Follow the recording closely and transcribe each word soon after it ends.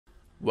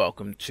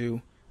Welcome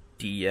to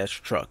DS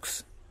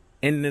Trucks.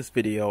 In this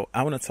video,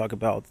 I want to talk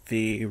about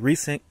the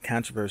recent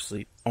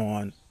controversy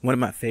on one of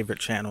my favorite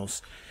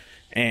channels,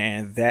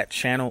 and that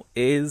channel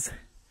is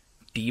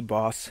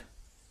Deboss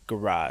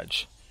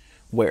Garage,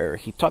 where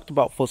he talked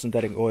about full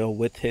synthetic oil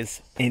with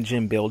his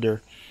engine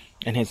builder,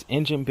 and his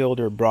engine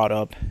builder brought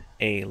up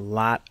a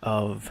lot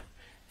of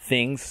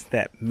things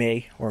that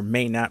may or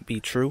may not be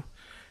true.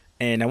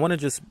 And I want to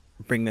just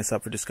bring this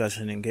up for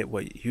discussion and get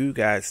what you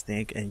guys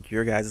think and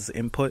your guys'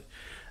 input.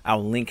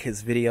 I'll link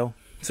his video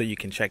so you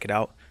can check it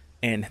out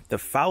and the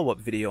follow-up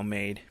video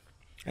made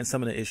and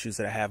some of the issues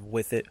that I have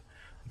with it.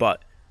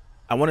 But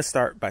I want to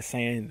start by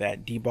saying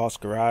that Deboss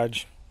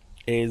Garage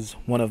is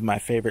one of my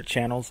favorite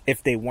channels.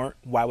 If they weren't,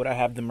 why would I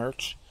have the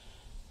merch?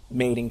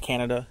 Made in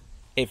Canada.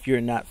 If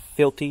you're not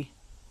filthy,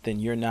 then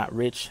you're not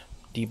rich.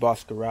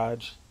 Deboss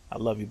Garage, I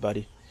love you,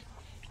 buddy.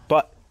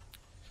 But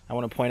I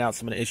want to point out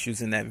some of the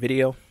issues in that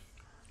video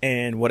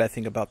and what I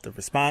think about the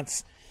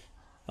response,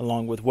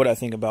 along with what I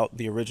think about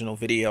the original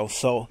video.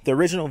 So the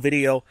original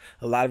video,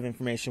 a lot of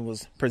information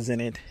was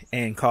presented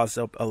and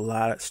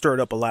stirred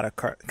up a lot of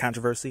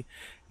controversy,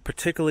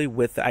 particularly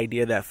with the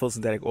idea that full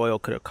synthetic oil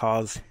could have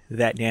caused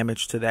that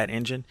damage to that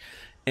engine.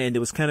 And it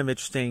was kind of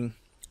interesting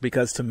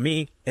because to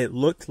me, it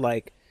looked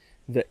like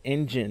the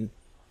engine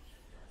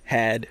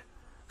had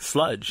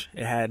sludge.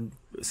 It had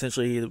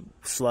essentially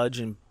sludge,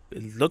 and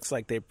it looks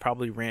like they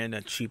probably ran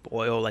a cheap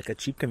oil, like a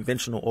cheap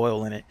conventional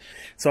oil in it.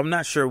 So I'm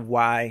not sure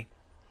why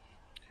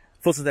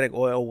full synthetic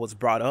oil was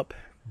brought up,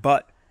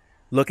 but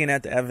looking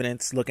at the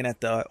evidence, looking at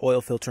the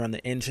oil filter on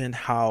the engine,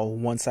 how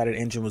one side of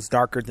the engine was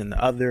darker than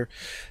the other,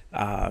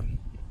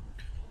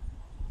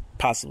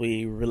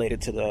 possibly related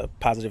to the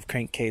positive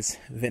crankcase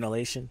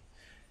ventilation.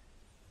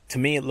 To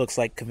me, it looks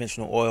like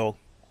conventional oil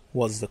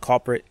was the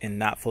culprit and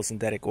not full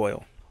synthetic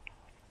oil.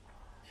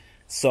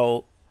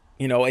 So,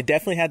 you know, it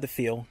definitely had the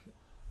feel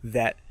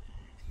that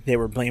they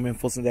were blaming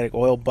full synthetic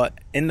oil, but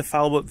in the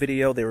follow-up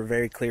video, they were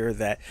very clear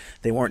that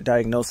they weren't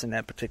diagnosing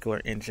that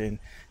particular engine.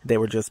 They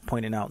were just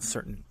pointing out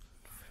certain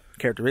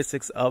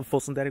characteristics of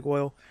full synthetic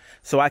oil.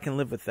 So I can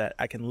live with that.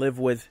 I can live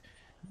with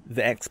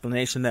the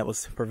explanation that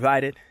was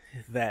provided,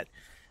 that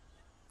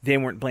they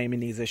weren't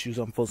blaming these issues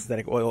on full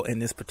synthetic oil in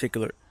this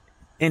particular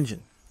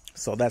engine.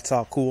 So that's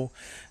all cool.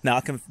 Now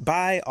I can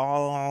buy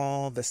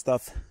all the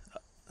stuff,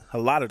 a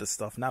lot of the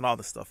stuff, not all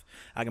the stuff.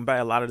 I can buy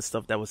a lot of the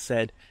stuff that was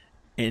said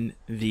in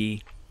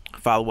the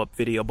follow-up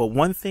video, but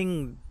one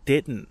thing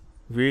didn't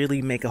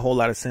really make a whole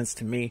lot of sense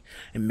to me,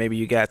 and maybe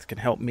you guys can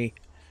help me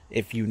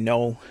if you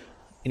know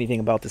anything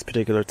about this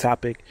particular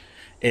topic,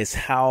 is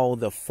how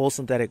the full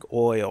synthetic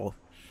oil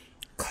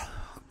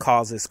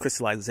causes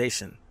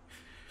crystallization.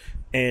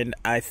 And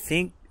I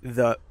think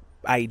the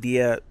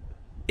idea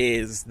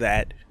is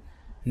that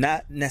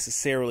not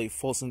necessarily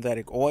full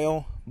synthetic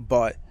oil,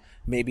 but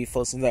maybe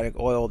full synthetic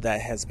oil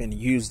that has been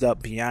used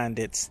up beyond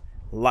its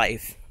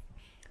life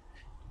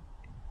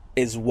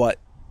is what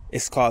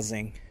is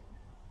causing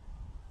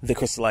the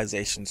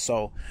crystallization.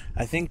 So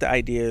I think the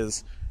idea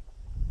is,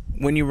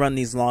 when you run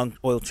these long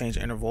oil change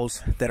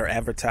intervals that are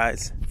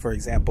advertised, for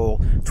example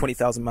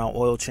 20,000 mile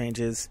oil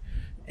changes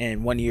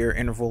and 1 year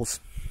intervals,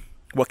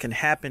 what can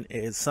happen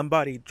is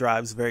somebody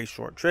drives very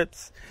short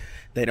trips,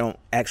 they don't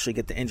actually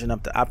get the engine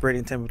up to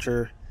operating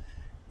temperature,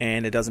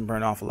 and it doesn't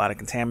burn off a lot of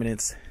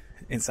contaminants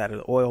inside of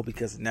the oil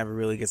because it never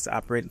really gets to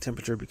operating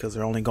temperature because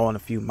they're only going a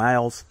few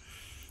miles.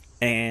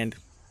 And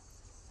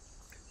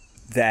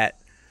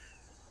that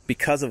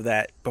because of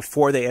that,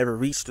 before they ever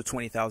reach the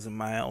 20,000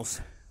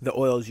 miles, the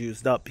oil is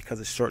used up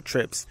because of short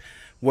trips.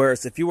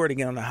 Whereas if you were to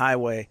get on the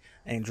highway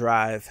and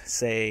drive,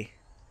 say,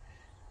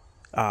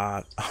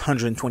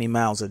 120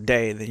 miles a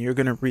day, then you're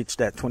going to reach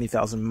that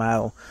 20,000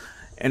 mile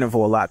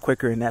interval a lot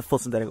quicker, and that full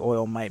synthetic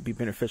oil might be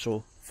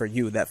beneficial for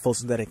you. That full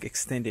synthetic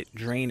extended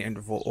drain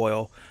interval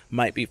oil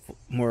might be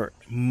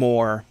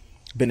more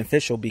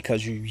beneficial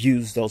because you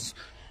use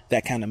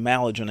that kind of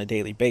mileage on a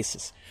daily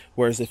basis.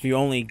 Whereas if you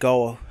only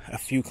go a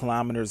few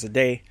kilometers a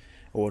day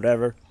or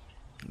whatever,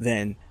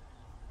 then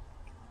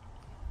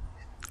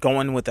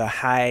going with a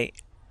high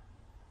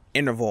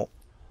interval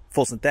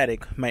full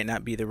synthetic might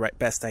not be the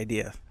best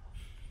idea.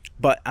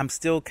 But I'm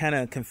still kind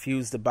of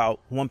confused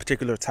about one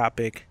particular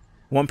topic,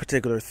 one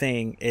particular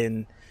thing,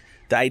 in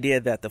the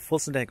idea that the full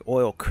synthetic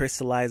oil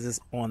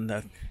crystallizes in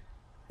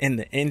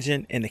the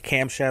engine and the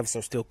camshafts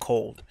are still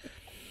cold.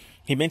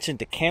 He mentioned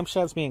the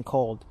camshafts being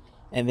cold,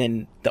 and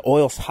then the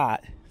oil's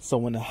hot. So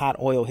when the hot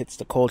oil hits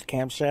the cold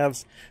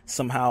camshafts,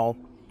 somehow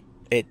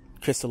it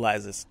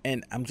crystallizes.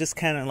 And I'm just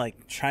kind of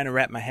like trying to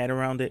wrap my head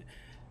around it,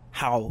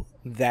 how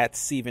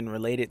that's even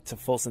related to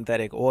full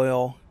synthetic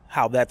oil,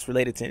 how that's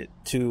related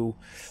to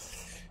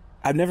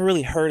I've never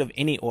really heard of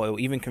any oil,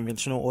 even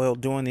conventional oil,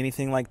 doing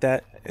anything like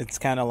that. It's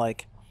kind of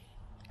like,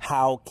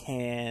 how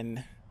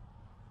can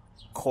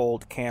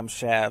cold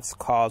camshafts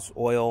cause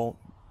oil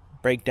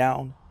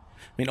breakdown?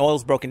 I mean,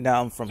 oil's broken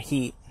down from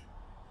heat,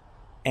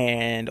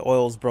 and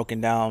oil's broken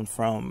down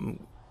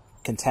from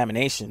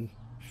contamination,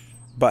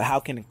 but how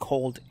can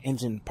cold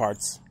engine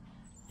parts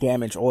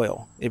damage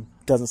oil? It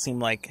doesn't seem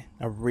like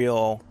a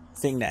real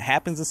thing that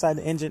happens inside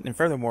the engine? And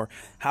furthermore,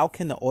 how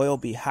can the oil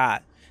be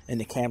hot and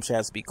the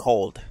camshafts be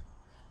cold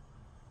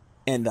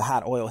and the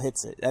hot oil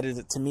hits it? That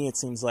is, to me, it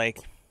seems like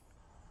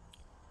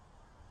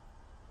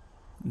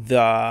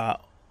the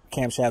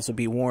camshafts would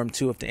be warm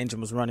too if the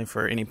engine was running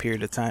for any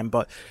period of time.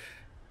 But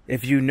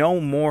if you know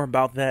more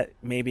about that,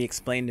 maybe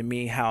explain to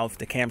me how, if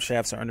the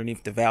camshafts are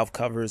underneath the valve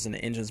covers and the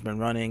engine's been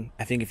running,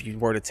 I think if you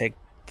were to take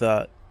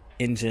the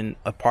engine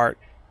apart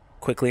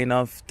quickly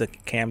enough, the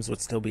cams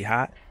would still be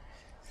hot.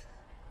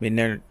 I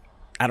mean,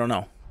 I don't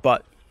know,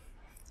 but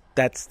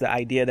that's the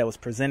idea that was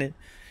presented.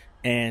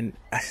 And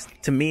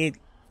to me,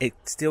 it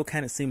still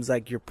kind of seems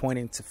like you're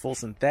pointing to full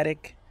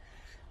synthetic.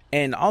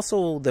 And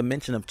also the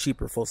mention of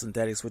cheaper full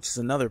synthetics, which is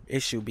another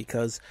issue,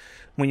 because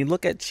when you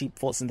look at cheap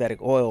full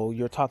synthetic oil,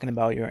 you're talking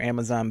about your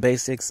Amazon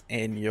Basics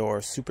and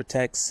your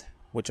Supertex,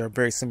 which are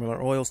very similar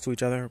oils to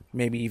each other,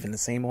 maybe even the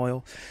same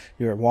oil.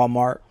 Your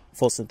Walmart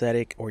full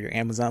synthetic or your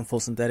Amazon full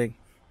synthetic.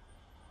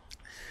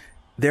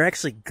 They're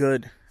actually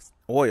good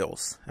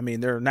oils. I mean,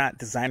 they're not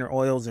designer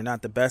oils. They're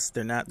not the best.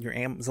 They're not your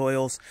Am's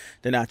oils.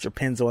 They're not your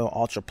Pennzoil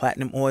Ultra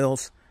Platinum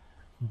oils.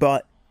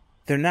 But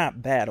they're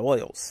not bad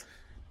oils.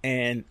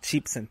 And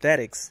cheap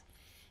synthetics,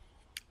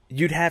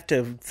 you'd have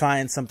to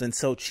find something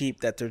so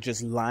cheap that they're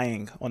just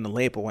lying on the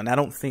label. And I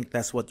don't think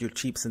that's what your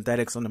cheap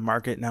synthetics on the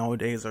market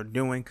nowadays are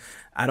doing.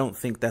 I don't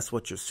think that's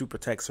what your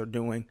Supertex are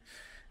doing.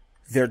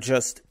 They're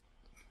just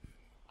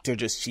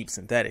cheap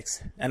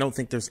synthetics. I don't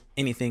think there's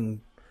anything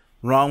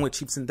wrong with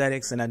cheap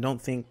synthetics, and I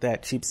don't think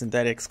that cheap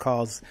synthetics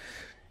cause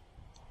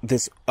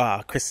this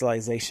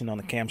crystallization on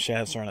the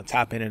camshafts or on the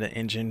top end of the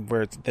engine,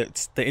 where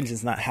the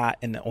engine's not hot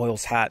and the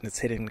oil's hot and it's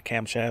hitting the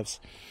camshafts.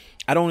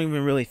 I don't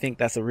even really think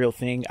that's a real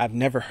thing. I've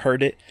never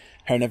heard it.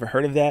 I've never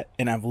heard of that,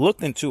 and I've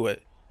looked into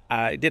it.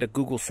 I did a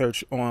Google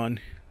search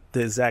on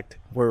the exact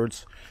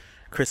words,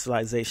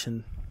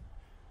 crystallization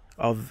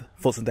of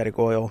full synthetic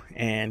oil,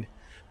 and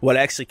what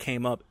actually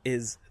came up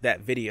is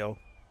that video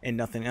and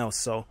nothing else.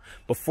 So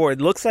before,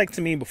 it looks like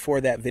to me,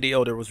 before that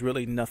video, there was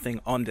really nothing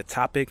on the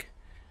topic.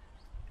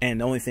 And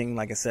the only thing,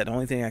 like I said, the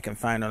only thing I can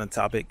find on the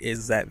topic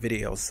is that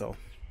video. So,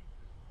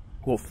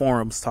 well,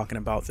 forums talking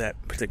about that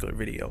particular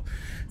video.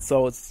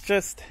 So it's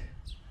just,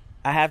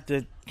 I have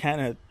to kind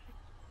of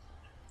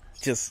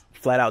just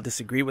flat out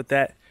disagree with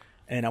that.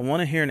 And I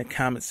want to hear in the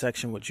comment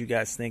section what you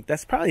guys think.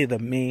 That's probably the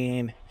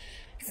main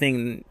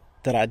thing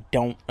that I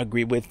don't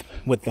agree with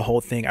the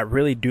whole thing. I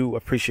really do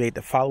appreciate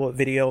the follow-up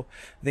video.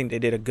 I think they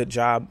did a good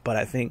job, but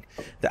I think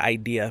the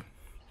idea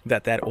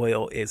that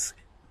oil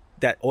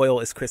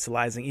is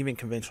crystallizing, even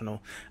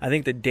conventional. I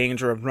think the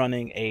danger of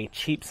running a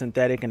cheap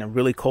synthetic in a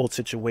really cold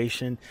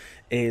situation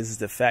is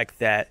the fact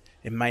that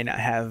it might not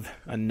have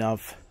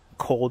enough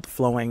cold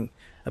flowing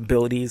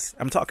abilities.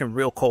 I'm talking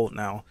real cold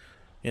now.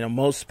 You know,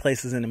 most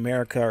places in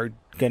America are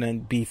gonna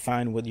be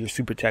fine with your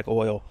Supertech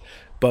oil,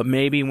 but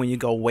maybe when you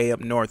go way up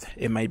north,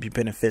 it might be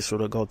beneficial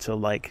to go to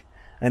like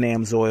an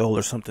AMSoil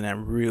or something that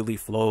really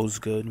flows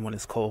good when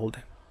it's cold.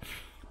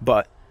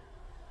 But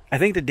I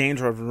think the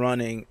danger of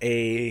running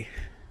a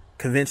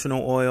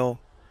conventional oil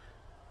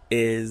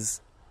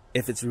is,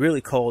 if it's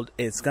really cold,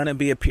 it's going to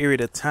be a period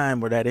of time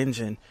where that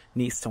engine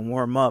needs to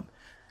warm up,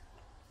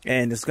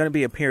 and it's going to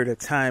be a period of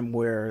time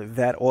where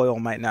that oil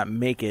might not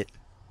make it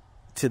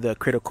to the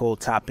critical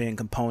top end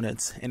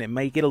components, and it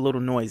may get a little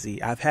noisy.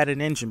 I've had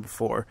an engine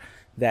before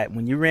that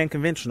when you ran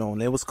conventional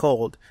and it was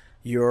cold,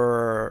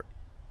 your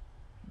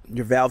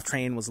valve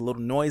train was a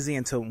little noisy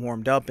until it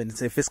warmed up, and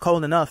if it's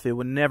cold enough, it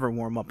would never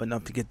warm up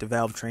enough to get the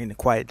valve train to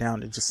quiet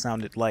down. It just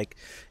sounded like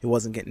it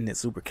wasn't getting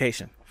its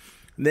lubrication.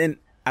 Then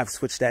I've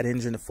switched that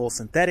engine to full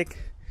synthetic,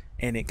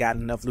 and it got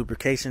enough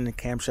lubrication, the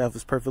camshaft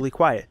was perfectly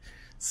quiet.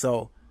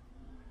 So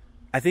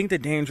I think the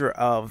danger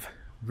of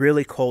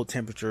really cold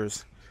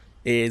temperatures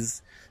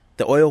is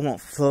the oil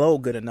won't flow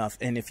good enough.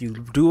 And if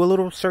you do a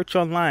little search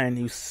online,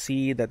 you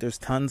see that there's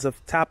tons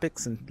of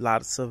topics and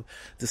lots of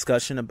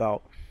discussion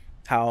about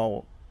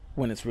how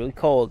when it's really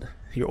cold,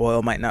 your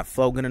oil might not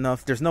flow good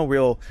enough. There's no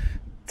real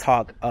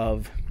talk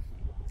of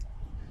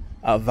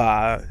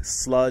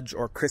sludge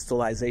or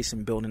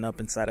crystallization building up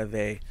inside of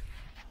a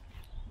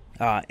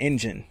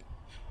engine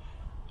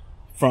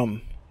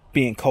from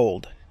being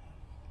cold.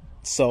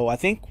 So I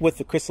think with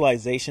the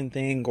crystallization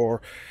thing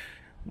or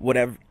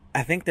whatever,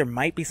 I think there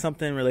might be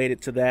something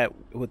related to that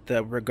with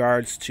the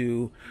regards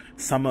to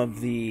some of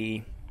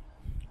the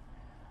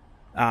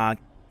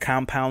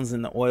compounds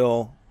in the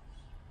oil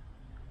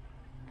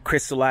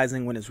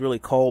crystallizing when it's really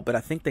cold, but I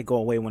think they go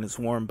away when it's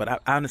warm.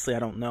 But honestly, I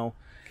don't know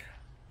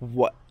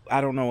I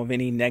don't know of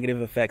any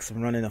negative effects of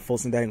running a full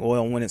synthetic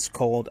oil when it's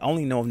cold. I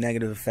only know of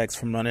negative effects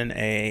from running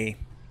a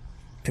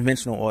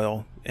conventional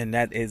oil, and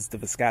that is the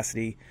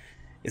viscosity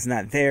is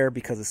not there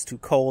because it's too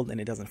cold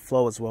and it doesn't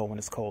flow as well when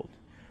it's cold.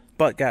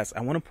 But guys,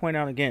 I want to point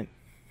out again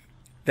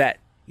that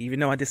even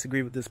though I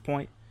disagree with this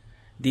point,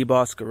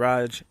 Deboss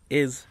Garage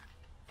is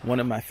one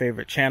of my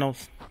favorite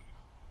channels.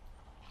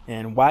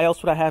 And why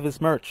else would I have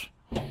his merch?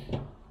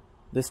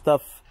 This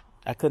stuff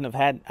I couldn't have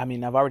had. I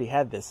mean, I've already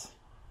had this.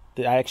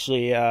 I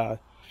actually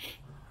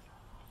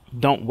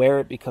don't wear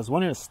it because some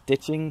of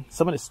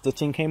the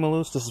stitching came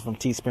loose. This is from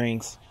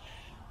Teesprings,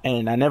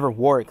 and I never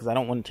wore it because I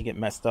don't want it to get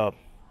messed up.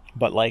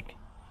 But like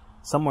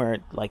somewhere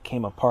it like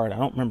came apart. I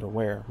don't remember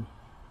where.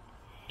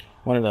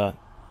 One of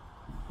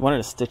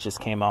the stitches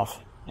came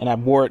off, and I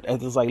wore it.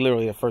 It was like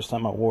literally the first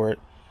time I wore it,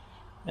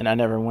 and I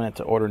never went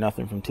to order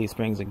nothing from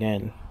Teesprings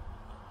again.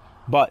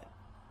 But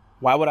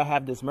why would I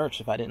have this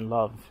merch if I didn't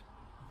love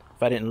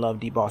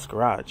Deboss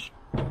Garage,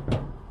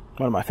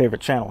 one of my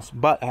favorite channels?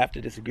 But I have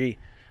to disagree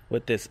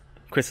with this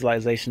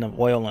crystallization of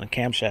oil on the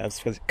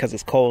camshafts because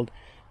it's cold.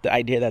 The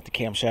idea that the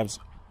camshafts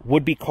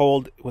would be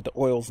cold with the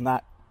oils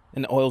not,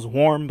 and the oil's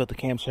warm but the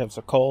camshafts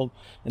are cold,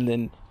 and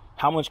then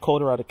how much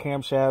colder are the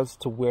camshafts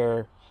to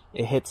where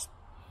it hits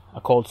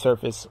a cold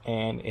surface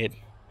and it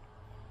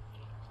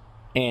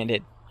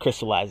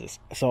crystallizes.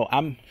 So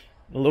I'm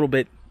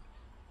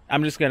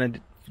just gonna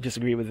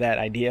disagree with that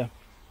idea.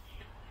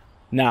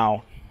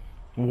 Now,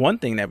 one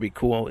thing that'd be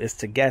cool is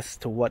to guess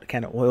to what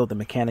kind of oil the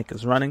mechanic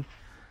is running.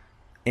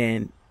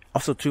 And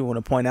also too, I want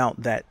to point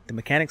out that the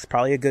mechanic's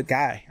probably a good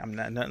guy. I'm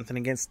not nothing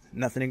against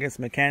the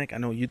mechanic. I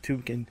know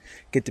YouTube can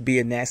get to be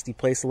a nasty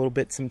place a little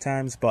bit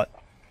sometimes, but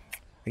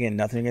again,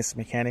 nothing against the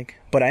mechanic.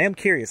 But I am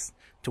curious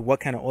to what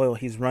kind of oil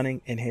he's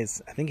running in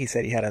his, I think he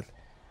said he had a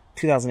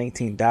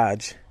 2018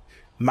 Dodge.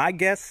 My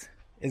guess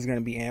is going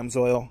to be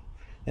AMSOIL.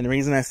 And the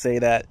reason I say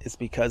that is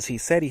because he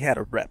said he had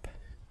a rep.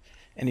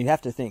 And you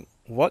have to think,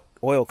 what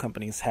oil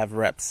companies have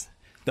reps?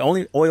 The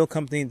only oil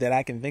company that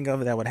I can think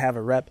of that would have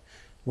a rep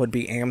would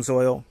be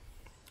AMSOIL.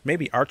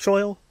 Maybe Arch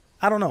Oil?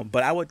 I don't know,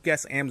 but I would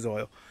guess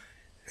AMSOIL.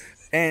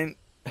 And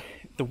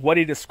what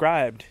he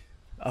described,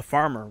 a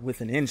farmer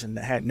with an engine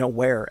that had no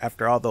wear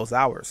after all those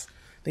hours.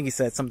 I think he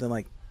said something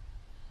like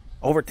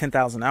over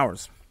 10,000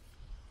 hours.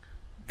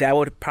 That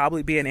would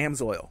probably be an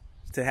AMSOIL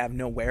to have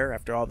no wear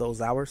after all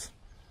those hours.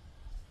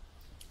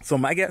 So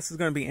my guess is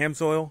going to be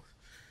AMSOIL.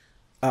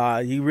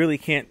 You really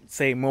can't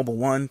say Mobil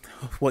 1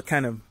 what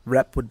kind of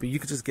rep would be. You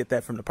could just get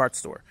that from the parts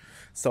store.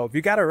 So if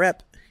you got a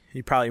rep,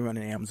 you probably run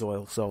an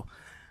AMSOIL. So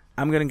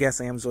I'm going to guess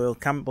AMSOIL.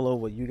 Comment below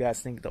what you guys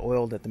think the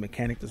oil that the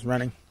mechanic is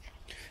running.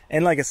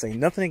 And like I say,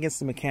 nothing against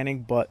the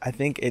mechanic, but I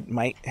think it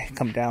might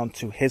come down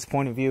to his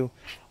point of view,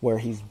 where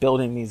he's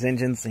building these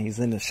engines and he's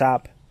in the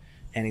shop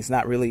and he's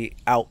not really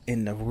out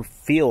in the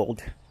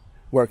field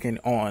working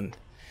on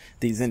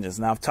these engines.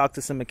 Now, I've talked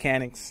to some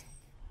mechanics,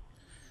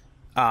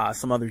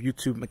 some other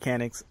YouTube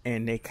mechanics,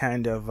 and they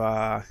kind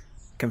of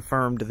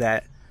confirmed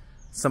that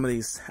some of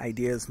these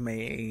ideas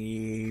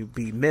may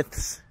be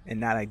myths and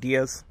not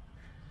ideas.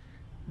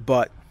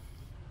 But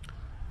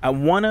I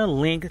want to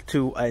link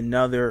to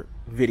another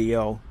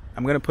video.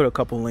 I'm going to put a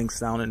couple links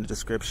down in the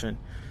description,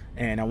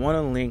 and I want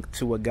to link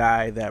to a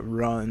guy that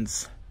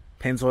runs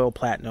Pennzoil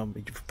Platinum.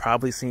 You've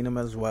probably seen him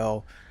as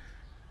well.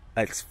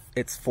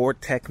 It's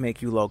Ford Tech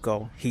Make You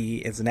Loco. He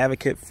is an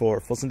advocate for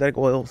full synthetic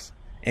oils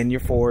in your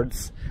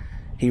Fords.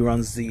 He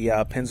runs the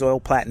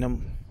Pennzoil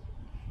Platinum,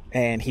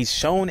 and he's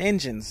shown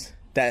engines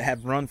that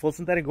have run full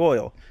synthetic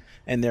oil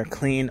and they're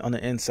clean on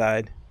the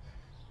inside.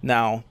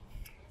 Now,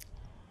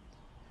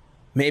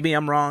 maybe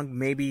I'm wrong,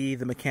 maybe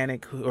the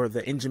mechanic or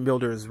the engine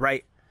builder is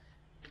right,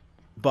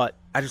 but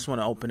I just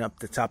want to open up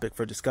the topic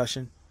for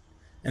discussion,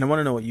 and I want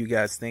to know what you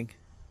guys think.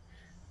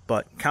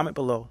 But comment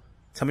below,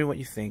 tell me what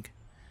you think.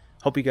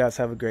 Hope you guys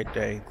have a great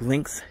day.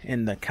 Links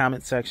in the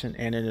comment section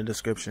and in the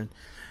description.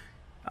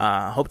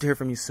 Hope to hear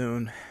from you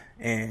soon,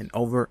 and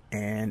over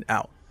and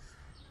out.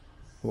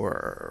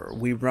 Where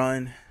we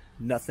run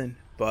nothing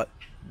but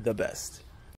the best.